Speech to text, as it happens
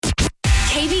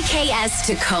KBKS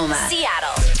Tacoma,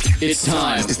 Seattle. It's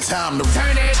time. It's time to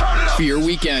turn it up for your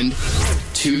weekend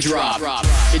to drop.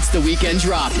 It's the weekend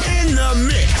drop in the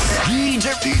mix.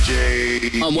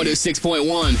 DJ on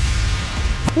 106.1.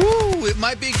 Woo, it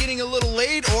might be getting a little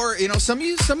late, or some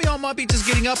of y'all might be just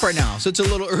getting up right now, so it's a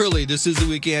little early. This is the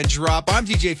weekend drop. I'm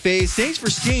DJ FaZe. Thanks for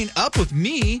staying up with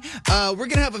me. We're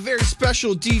gonna have a very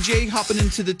special DJ hopping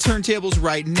into the turntables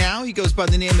right now. He goes by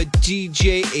the name of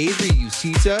DJ Avery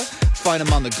Usita. Find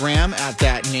him on the gram at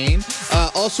that name.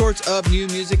 All sorts of new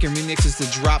music and remixes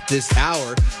to drop this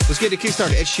hour. Let's get a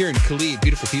kickstart. Ed Sheeran, Khalid,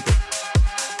 Beautiful People.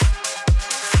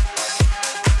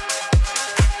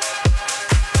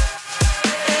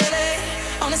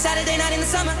 Saturday night in the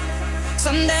summer,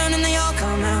 sundown and they all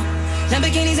come out.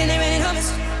 Lamborghinis and they're renting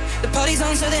Hummers. The party's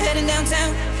on, so they're heading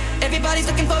downtown. Everybody's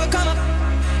looking for a come up,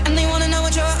 and they wanna know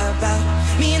what you're about.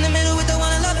 Me in the middle with the one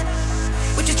I love it.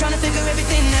 We're just trying to figure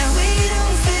everything out. We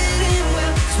don't fit in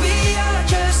well, 'cause we are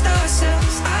just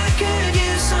ourselves. I could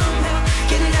use some help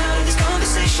getting out of this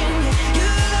conversation. Yeah, you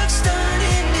look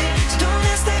stunning, yeah, so don't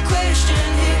ask that question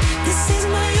here. Yeah. This is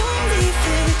my only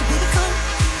thing to be become.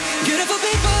 Beautiful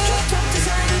people.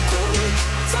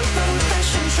 Some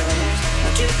fashion shows.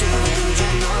 What you do, you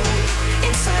know.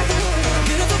 Inside the world,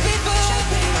 beautiful people.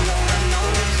 Champagne on low and low.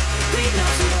 Read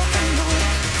now to rock and roll.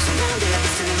 So now they're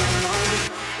still alone.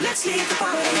 Let's leave the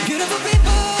party. Beautiful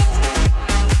people.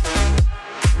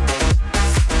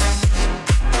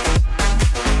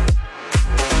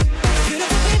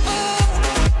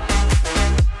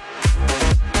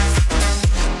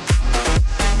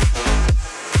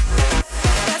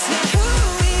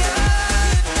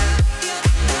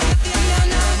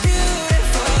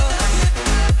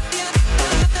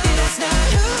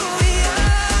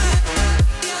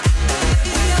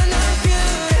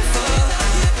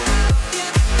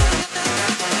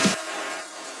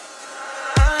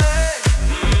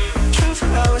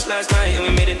 Last night and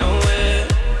we made it nowhere.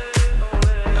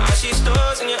 I see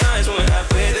stars in your eyes when we're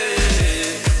halfway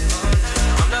there.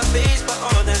 I'm not fazed by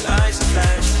all the lights and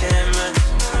flash cameras.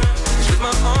 Cause with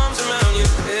my arms around you,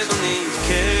 there's no need to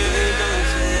care.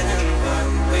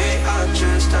 We are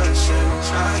just ourselves.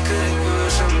 I could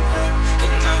use some help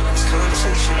getting out of this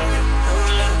conversation. No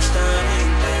love's done in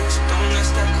there, so don't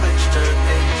ask that question.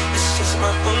 It's just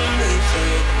my only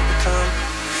thing to become.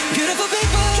 Beautiful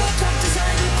people. Drop top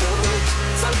designer clothes.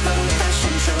 Some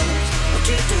fashion shows. What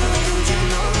you do, you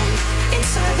know.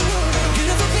 Inside the world,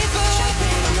 beautiful people.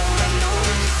 Champagne on low and low.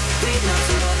 Read now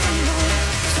to rock and roll.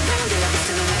 Surrounded, I'm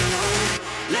still alone.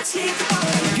 Let's leave the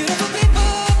party. Beautiful people.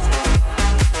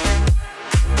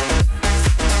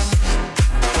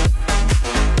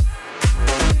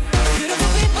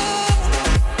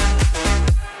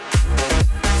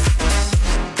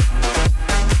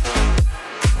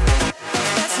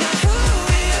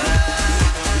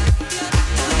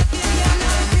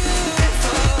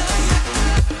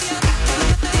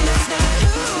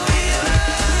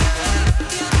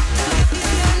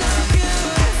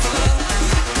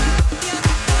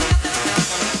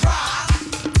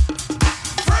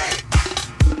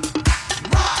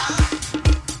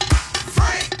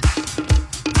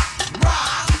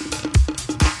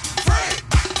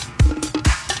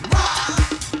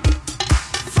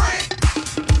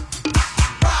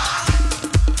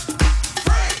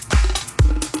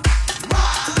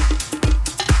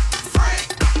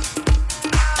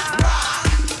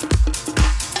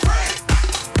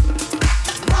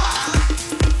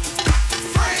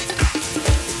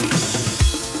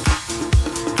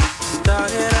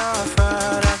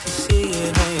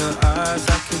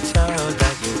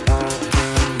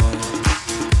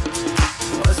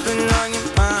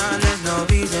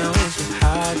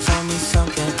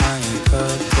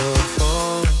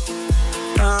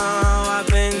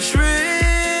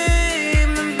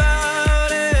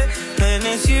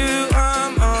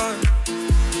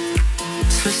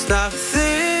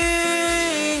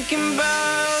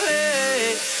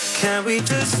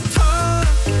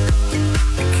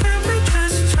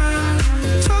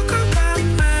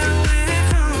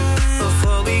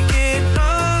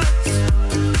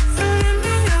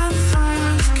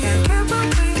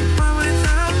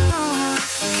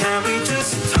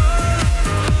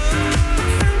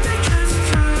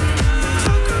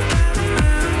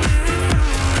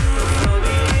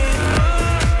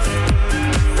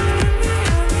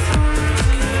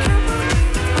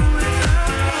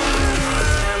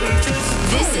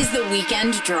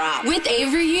 Drop with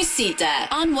Avery Usita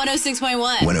on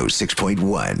 106.1.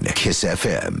 106.1 Kiss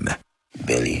FM.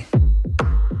 Billy.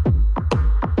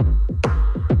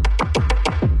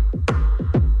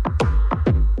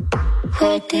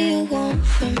 What do you want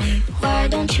from me? Why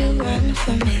don't you run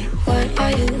from me? What are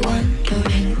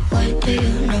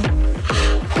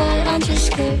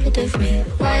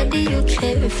so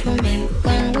clear for me.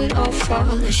 When we all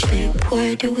fall asleep,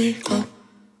 where do we go?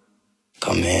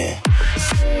 Come here.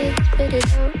 Say it, spit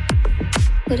it out.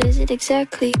 What is it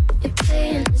exactly? You're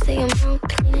playing as the amount,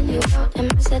 cleaning you out. Am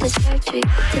I satisfactory?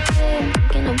 Today I'm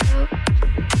thinking about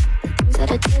the things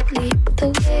that are deadly. The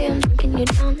way I'm drinking you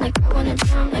down, like I wanna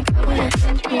drown, like I wanna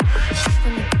end me. Step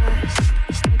on the glass,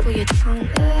 staple your tongue.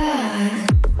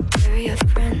 Bury your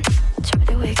friend, try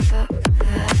to wake up.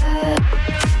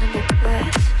 Number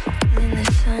glass, in the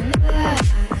sun.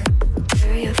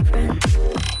 Bury your friend.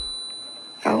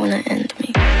 I wanna end me.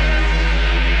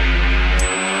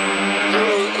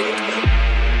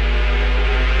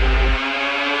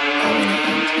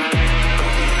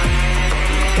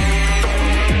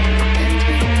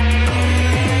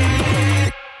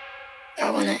 I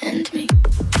wanna end me.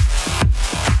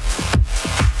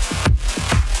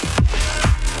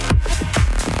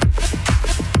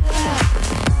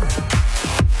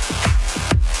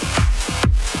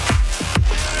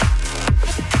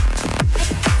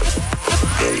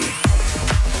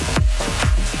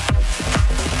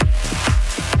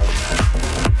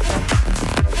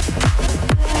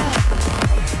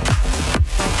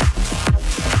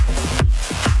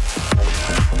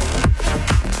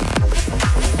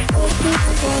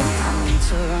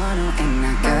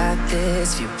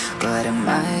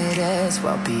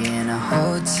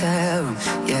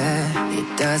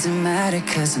 Doesn't matter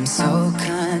cause I'm so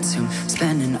consumed,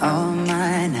 spending all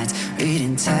my nights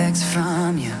reading texts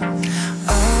from you.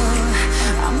 Oh,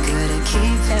 I'm good at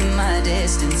keeping my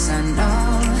distance. I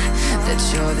know that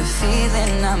you're the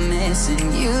feeling I'm missing.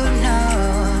 You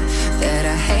know that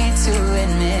I hate to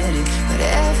admit it, but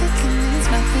everything means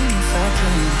nothing if I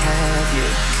can't have you.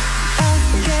 I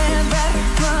can't write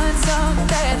one song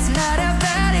that's not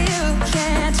about you.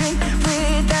 Can't drink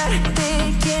without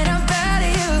thinking about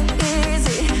you.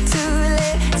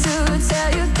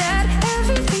 Tell you that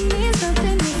everything means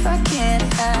nothing if I can't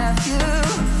have you.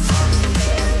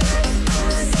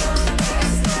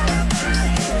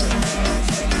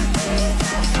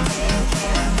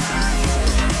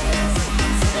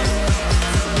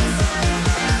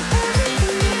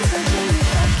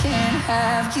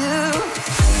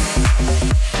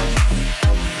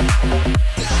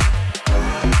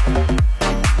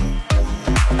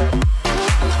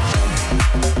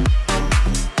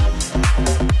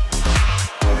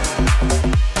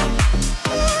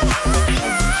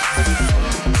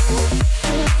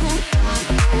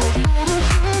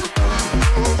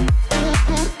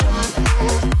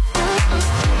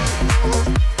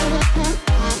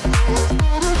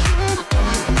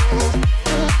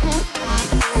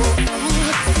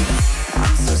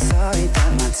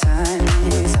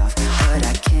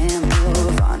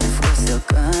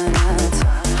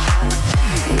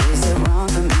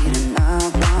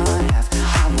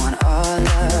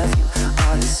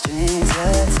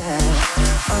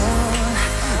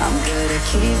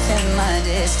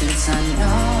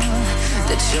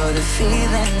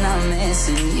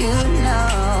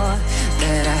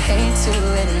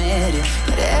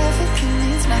 Everything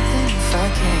means nothing if I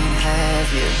can't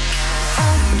have you.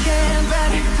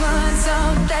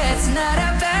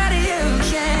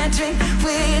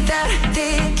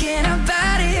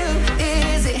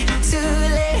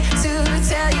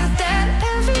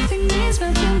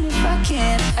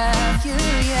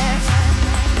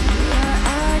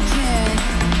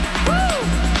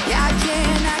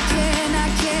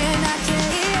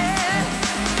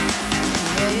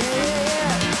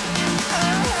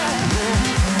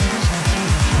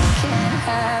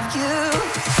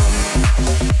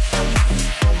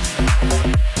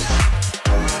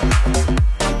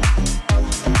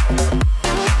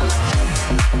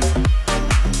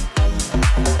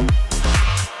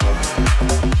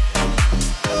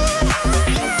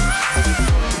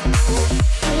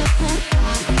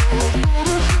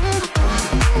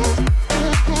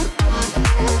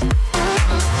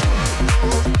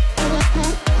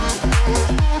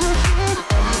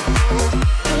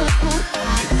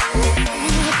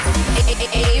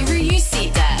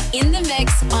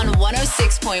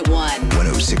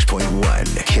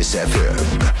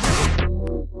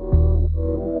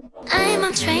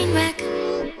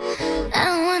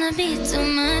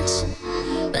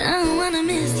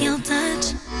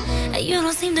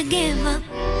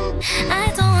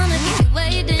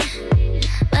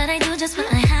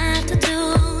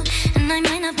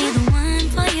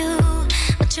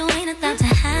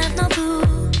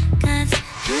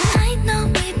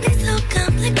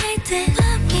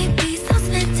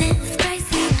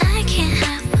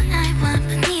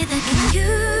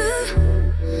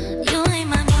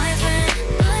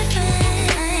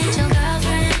 Ain't your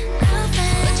girlfriend,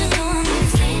 but you don't want me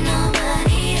to say no.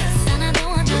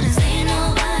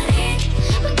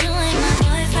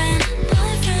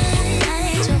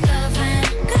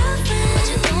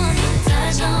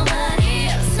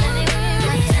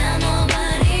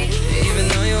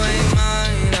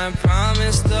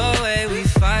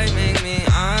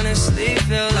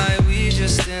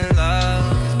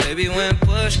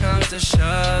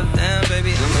 shove, then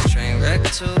baby, I'm a train wreck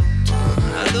too.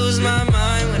 I lose my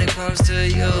mind when it comes to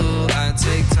you. I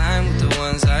take time with the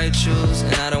ones I choose,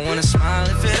 and I don't wanna smile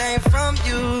if it ain't from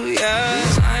you, yeah.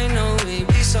 I know we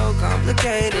be so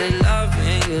complicated,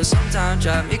 loving you sometimes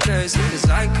drive me crazy, cause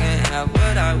I can't have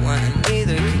what I want, and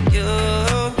neither can you.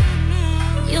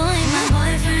 You ain't my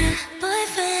boyfriend,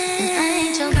 and I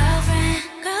ain't your girlfriend,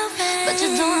 but you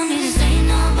don't want me to say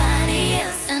nobody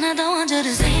else, and I don't want you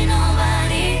to say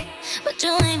nobody, but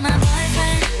you ain't my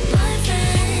boyfriend, and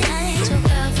I ain't your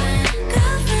girlfriend,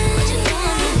 but you don't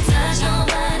want me to touch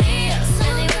nobody else,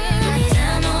 anywhere,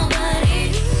 tell nobody.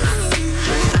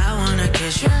 I wanna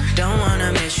kiss you, don't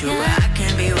wanna miss you, but I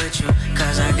can't be with you,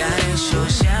 cause I got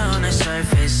issues. Yeah, on the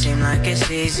surface, seem like it's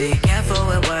easy. Careful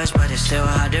with words, but it's still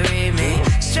hard to read me.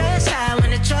 Stress high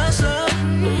when the trust low.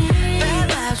 Bad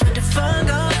vibes with the fun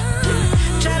go.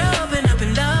 Try to open up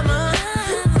and love more.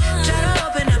 Try to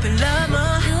open up and love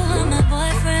more. You are my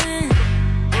boyfriend,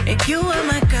 and you are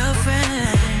my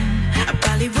girlfriend. I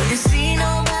probably wouldn't see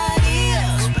nobody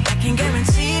else, but I can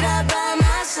guarantee that by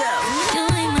myself. you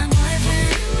ain't my boyfriend,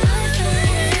 I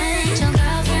ain't your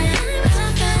girlfriend,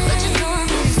 but you don't want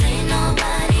me to say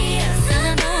nobody else, and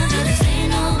I don't want you to say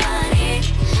nobody,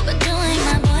 but you ain't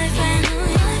my boyfriend,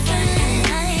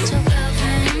 I ain't your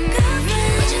girlfriend,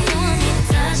 but you don't want me to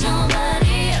touch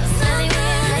nobody else,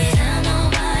 anywhere, tell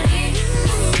nobody.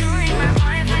 You ain't my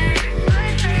boyfriend, I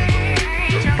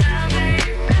ain't your girlfriend,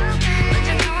 but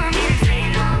you don't want me to say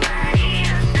nobody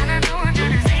else, and I don't want you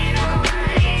to say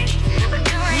nobody, but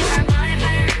you ain't my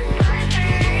boyfriend, I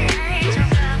ain't your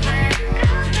girlfriend,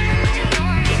 but you don't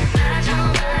want me to touch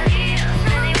nobody else,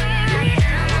 anywhere,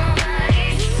 tell nobody.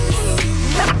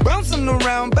 Bouncing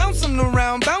around, bouncing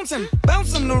around, bouncing,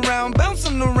 bouncing around,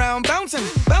 bouncing around, bouncing,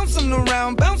 bouncing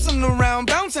around, bouncing around,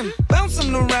 bouncing,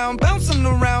 bouncing around, bouncing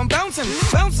around, bouncing,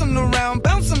 bouncing around,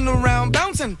 bouncing around,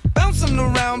 bouncing, bouncing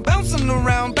around, bouncing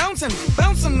around, bouncing,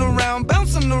 bouncing around,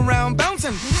 bouncing around,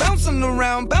 bouncing, bouncing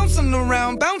around, bouncing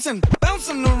around, bouncing,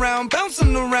 bouncing around, bouncing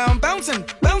around, bouncing,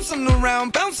 bouncing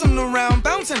around, bouncing around,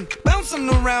 bouncing,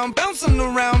 bouncing around, bouncing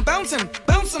around, bouncing,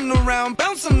 bouncing around,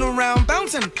 bouncing around,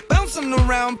 bouncing, bouncing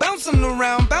around, bouncing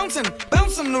around, bouncing,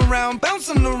 bouncing around,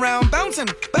 bouncing around, bouncing,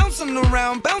 bouncing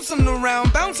around, bouncing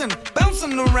around, bouncing,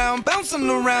 bouncing around, bouncing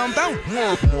around,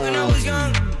 When I was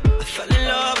young, I fell in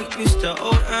love. We used to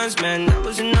hold hands, man, that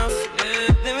was enough.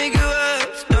 Yeah. Then we grew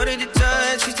up, started to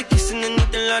touch. Used to kiss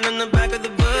underneath the light on the back of the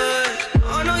bus.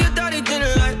 Oh no, your daddy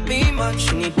didn't like me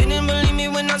much, and he didn't believe me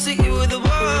when I said you were the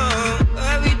one.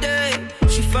 Every day,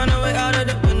 she found a way out of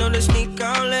the window to sneak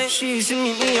out late. She used to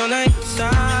meet me on the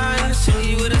side,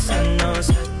 see you with the sun on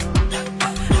set.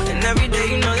 And every day,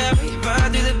 you know that we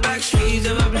ride through the back streets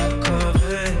of a black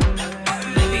Corvette.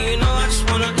 Baby, you know I just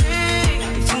wanna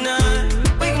leave tonight.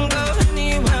 We can go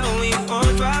anywhere we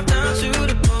want. Drive down to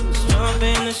the coast, jump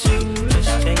in the sea.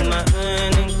 Just take my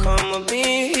hand and come with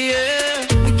me, yeah.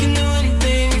 We can do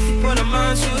anything if you put a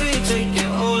mind to it. Take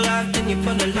your whole life, then you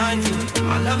put a line to it.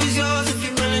 My love is yours if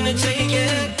you're willing to take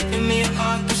it. Give me a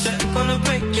heart, 'cause I'm gonna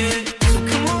break it. So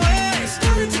come away,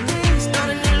 start it today. Start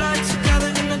a new life together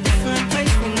in a different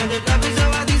place. We know that love is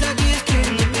how these ideas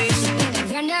came to be.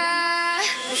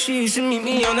 She used to meet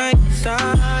me on the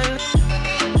side.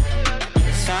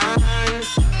 Side.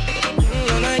 Me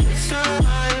on the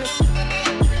side.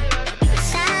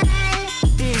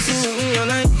 She used to meet me on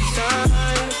the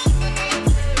side.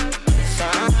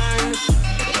 Side.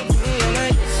 Me on the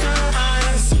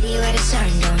side. City where the sun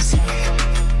don't set.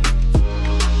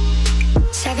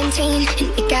 17, and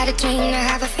we got a dream to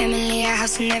have a family, a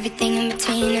house and everything in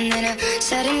between. And then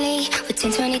suddenly, we're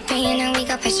 10, 23, and now we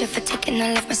got pressure for taking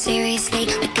our life more seriously.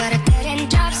 We got a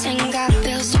dead-end jobs and got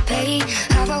bills to pay.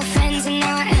 Our old friends and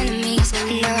now our enemies.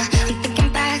 And now I'm thinking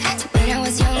back to when I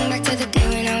was young, back to the day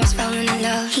when I was falling in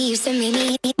love. He used to meet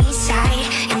me inside,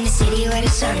 in the city where the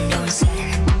sun don't set.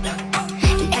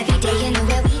 And every day, you know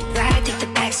where we ride through the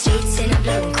back streets in a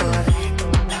blue Corvette.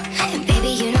 And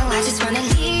baby, you know I just wanna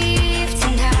leave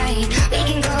tonight. We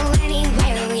can go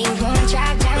anywhere we want.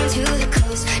 Drive down to the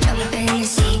coast, jump in the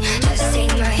sea. Just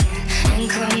take my hand and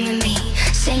come with me,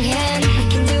 singing. We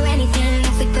can do anything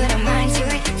if we put our minds to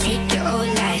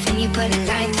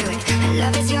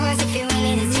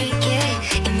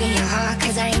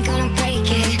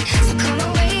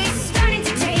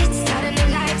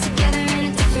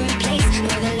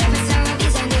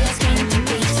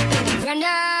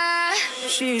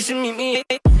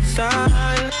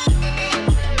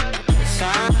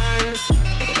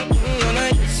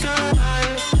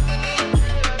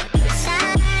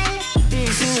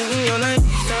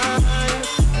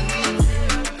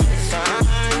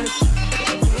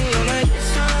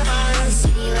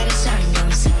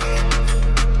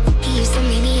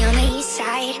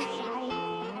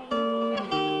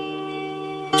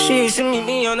should meet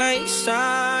me on the east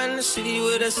side, the city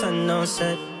where the sun don't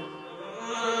set.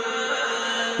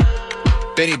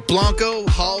 Benny Blanco,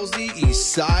 Halsey,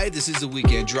 East Side. This is the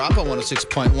Weekend Drop on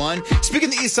 106.1. Speaking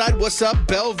of the East Side, what's up?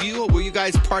 Bellevue, where you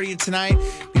guys partying tonight?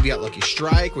 Maybe at Lucky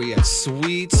Strike, where you had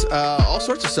Sweets, all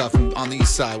sorts of stuff on the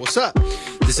East Side. What's up?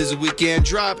 This is a Weekend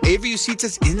Drop. Avery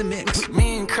Usitas in the mix.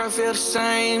 Me and Kurt feel the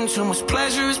same. Too much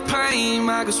pleasure is pain.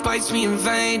 My girl spites me in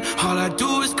vain. All I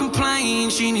do is complain.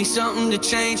 She needs something to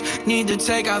change. Need to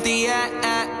take out the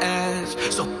ass.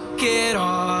 So get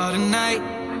all tonight.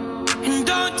 And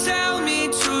don't tell me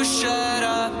to shut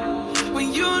up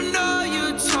when you know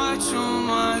you talk too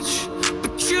much,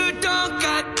 but you don't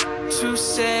got to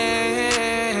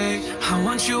say. I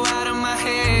want you out of my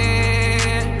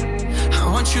head. I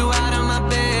want you out of my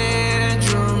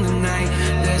bedroom tonight.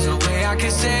 There's no way I can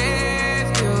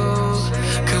save you,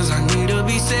 'cause I need to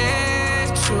be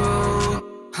saved true.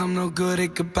 I'm no good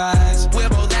at goodbyes. We're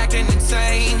both acting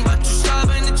insane, but you're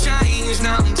stubborn to change.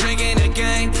 Now I'm drinking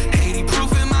again. 80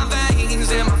 proof in my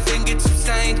veins and my fingertips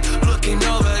stained. Looking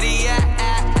over the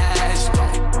ash.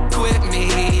 Don't quit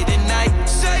me tonight.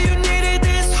 Say you needed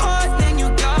this hard, then you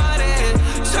got it.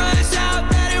 Turns out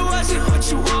that it wasn't what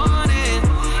you wanted,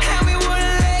 and we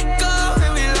wouldn't let go,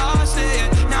 and we lost it.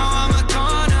 Now I'm a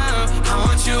goner. I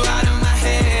want you out of my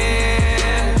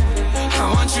head. I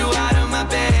want you out of my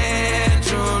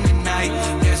bedroom tonight.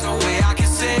 There's no way I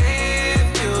can save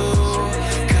you,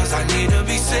 'cause I need to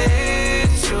be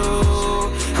saved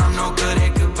too. I'm no good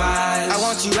at goodbyes. I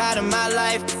want you out of my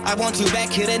life. I want you back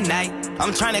here tonight.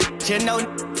 I'm trying to you know.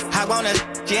 I wanna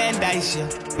indice you.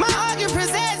 My heart is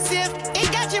possessive.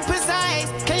 It got you precise.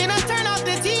 Can you not turn off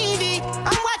the TV?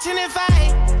 I'm watching it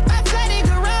fight. Athletic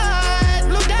garage.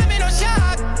 Blue diamond or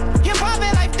shark. You're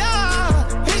popping like dog.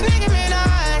 It's Nicki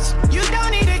Minaj. You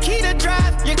don't need a key to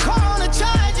drive. Your car on a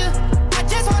charger. I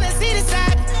just wanna see the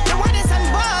side. The one that's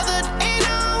unbothered. And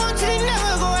I don't want you to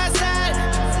never go outside.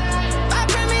 I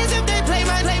promise if they play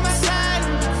my side,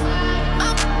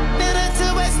 I'm better to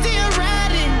but still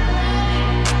riding.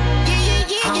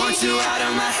 I want you out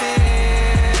of my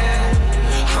head.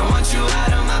 I want you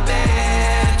out of my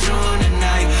bedroom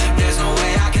tonight. There's no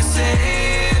way I can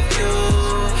save you,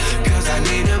 'cause I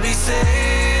need to be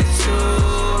saved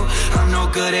too. I'm no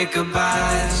good at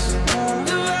goodbyes.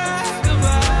 Goodbye,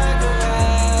 goodbye,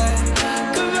 goodbye.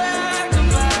 Goodbye,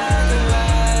 goodbye,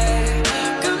 goodbye.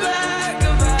 Goodbye,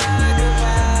 goodbye,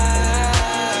 goodbye.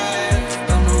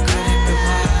 I'm no good at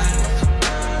goodbyes.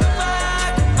 Goodbye,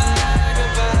 goodbye,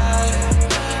 goodbye.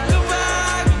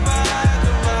 Goodbye, goodbye,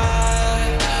 goodbye.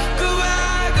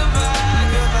 Goodbye, goodbye,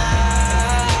 goodbye.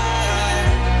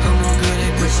 I'm no good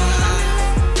at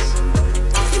goodbyes.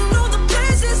 If you know the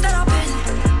places that I've been,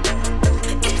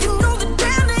 if you know the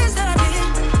damage that I did,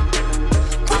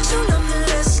 would you love me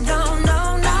less? No, no,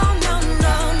 no, no,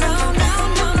 no, no, no,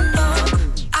 no, no.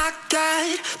 I got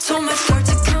too much dirt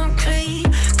to come clean.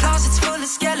 Closets full of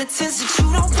skeletons that you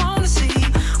don't wanna see.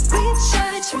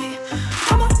 Rejudge me,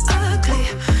 I'm ugly.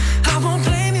 I won't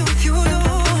blame you if you do.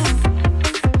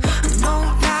 No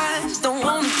lies, don't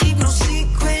wanna keep no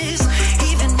secrets.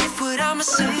 Even if what I'ma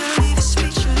say will leave you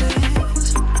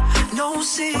speechless. No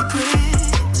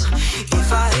secrets. If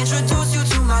I introduce you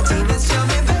to my demons, tell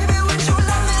me, baby, would you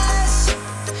love me less?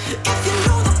 If you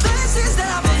know the places that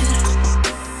I've been,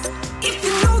 if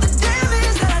you know the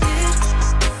damage that I did,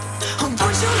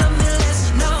 would you love me less?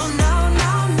 No, no,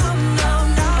 no, no, no,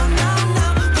 no, no, no.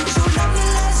 Would you love me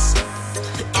less?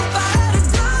 If I had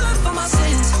 $1 for my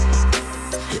sins,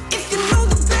 if you know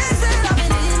the beds that I've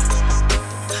been in,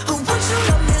 would you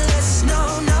love me less? No,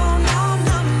 no, no,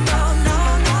 no, no, no,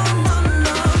 no, no,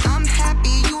 no. I'm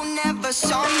happy you never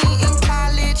saw me in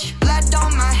college. Blood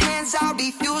on my hands, I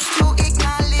refuse to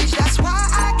acknowledge. That's why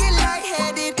I get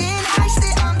lightheaded and I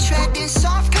stay I'm treading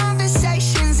soft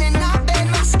conversations and I bet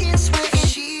my skin sweating.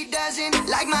 She doesn't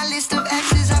like my list of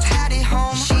exes, I've had it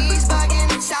home. She's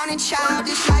bugging, sounding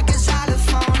childish like a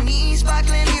xylophone. Knees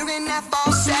buckling, hearing that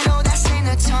falsetto, that's in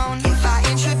a tone. If I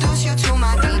introduce you to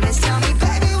my demons, tell me,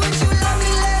 baby, would you love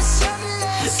me less?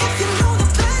 If you know the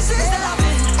places that I've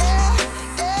been,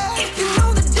 if you know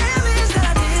the damage that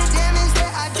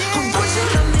I did, would you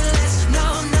love me less? No,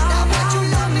 no, would you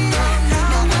love me? No, no,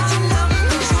 would you love me?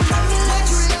 Would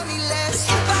you love me less?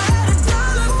 If I had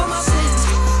 $1 for my sins,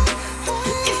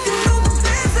 if you know the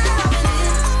beds that I've been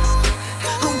in,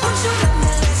 would you love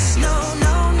me less? No,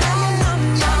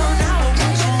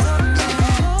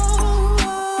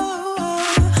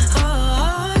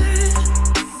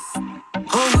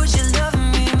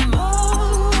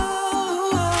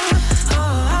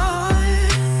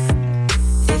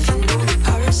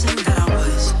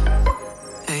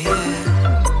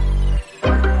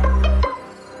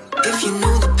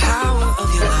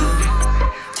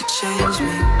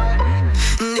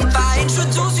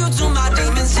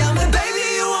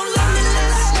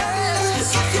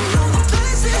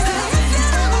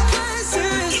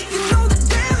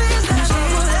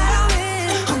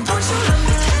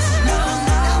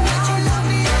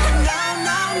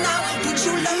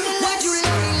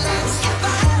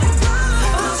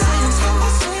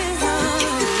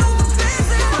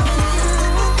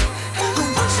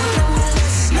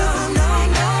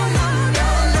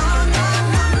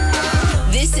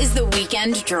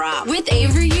 Drop with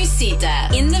Avery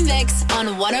Usita in the mix on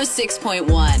 106.1.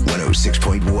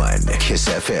 106.1 Kiss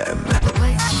FM.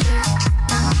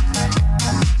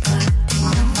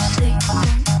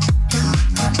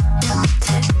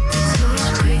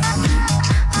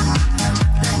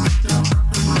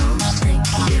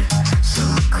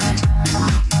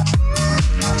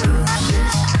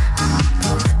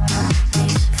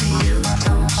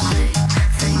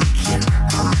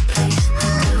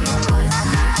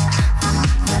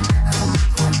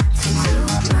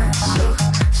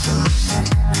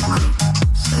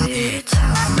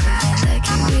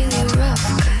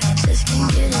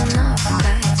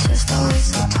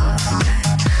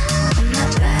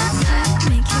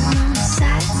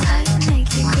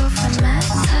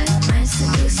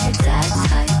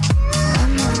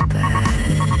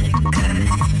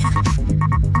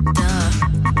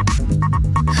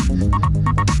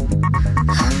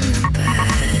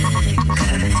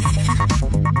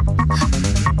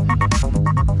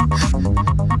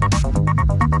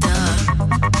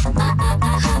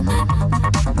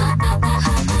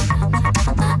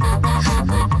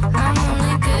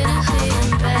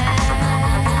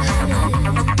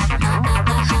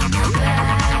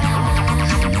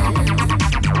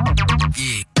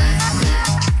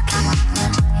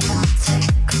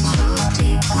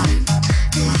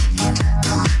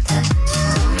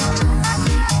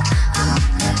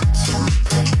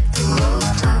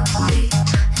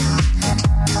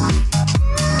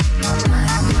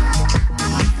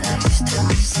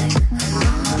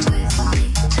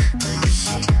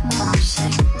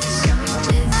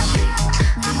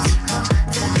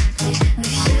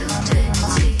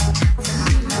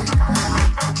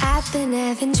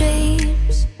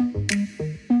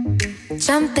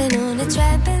 Jumping on a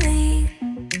trampoline,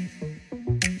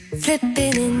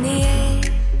 flipping in the air.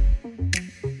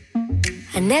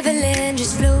 I never land,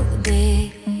 just float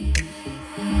there.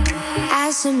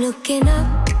 As I'm looking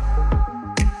up,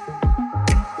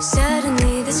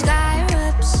 suddenly the sky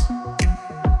erupts.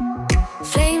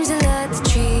 Flames alert the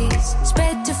trees,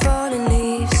 spread to fallen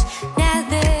leaves. Now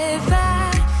they're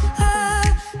right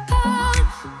upon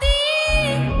me.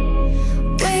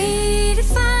 Wait,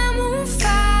 if I'm on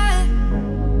fire,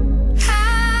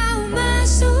 how am I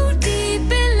so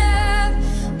deep in love?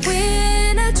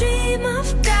 When I dream of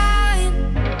dying,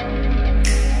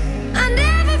 I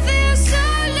never feel so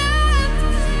loved.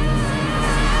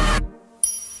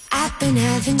 I've been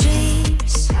having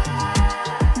dreams,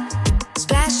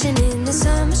 splashing in the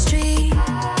summer street,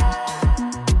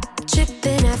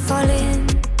 tripping, I fall in.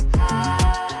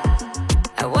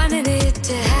 I wanted it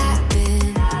to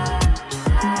happen.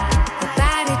 My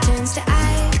body turns to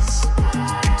ice,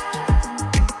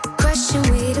 crushing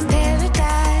weight of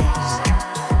paradise.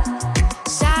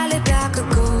 Solid block of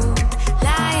gold,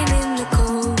 lying in the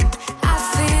cold. I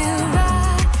feel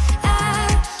right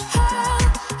at home.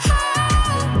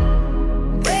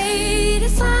 Wait,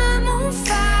 if I'm on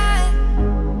fire,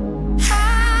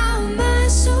 how am I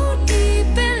so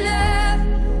deep in love?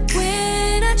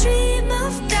 When I dream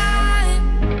of dying,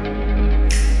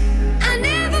 I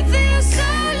never feel so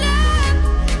loved.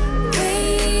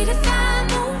 Wait, if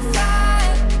I'm on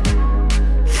fire,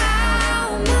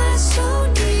 how am I so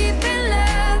deep in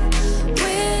love?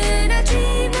 When I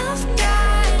dream of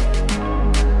dying,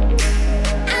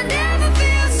 I never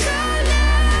feel so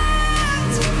loved.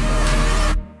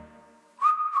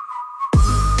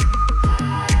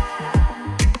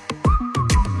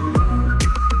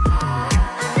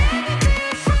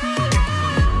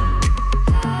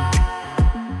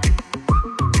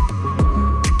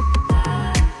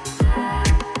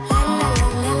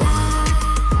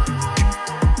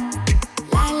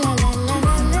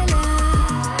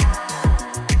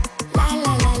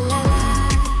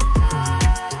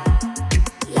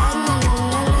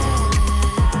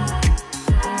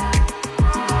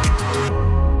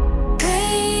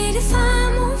 Wait, if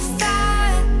I'm on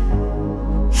fire,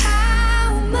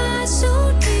 how am I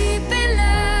so deep in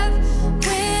love?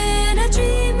 When I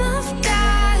dream of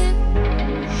dying.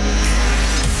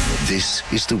 This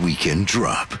is the Weekend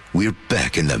Drop. We're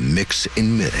back in the mix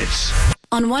in minutes.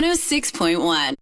 On 106.1.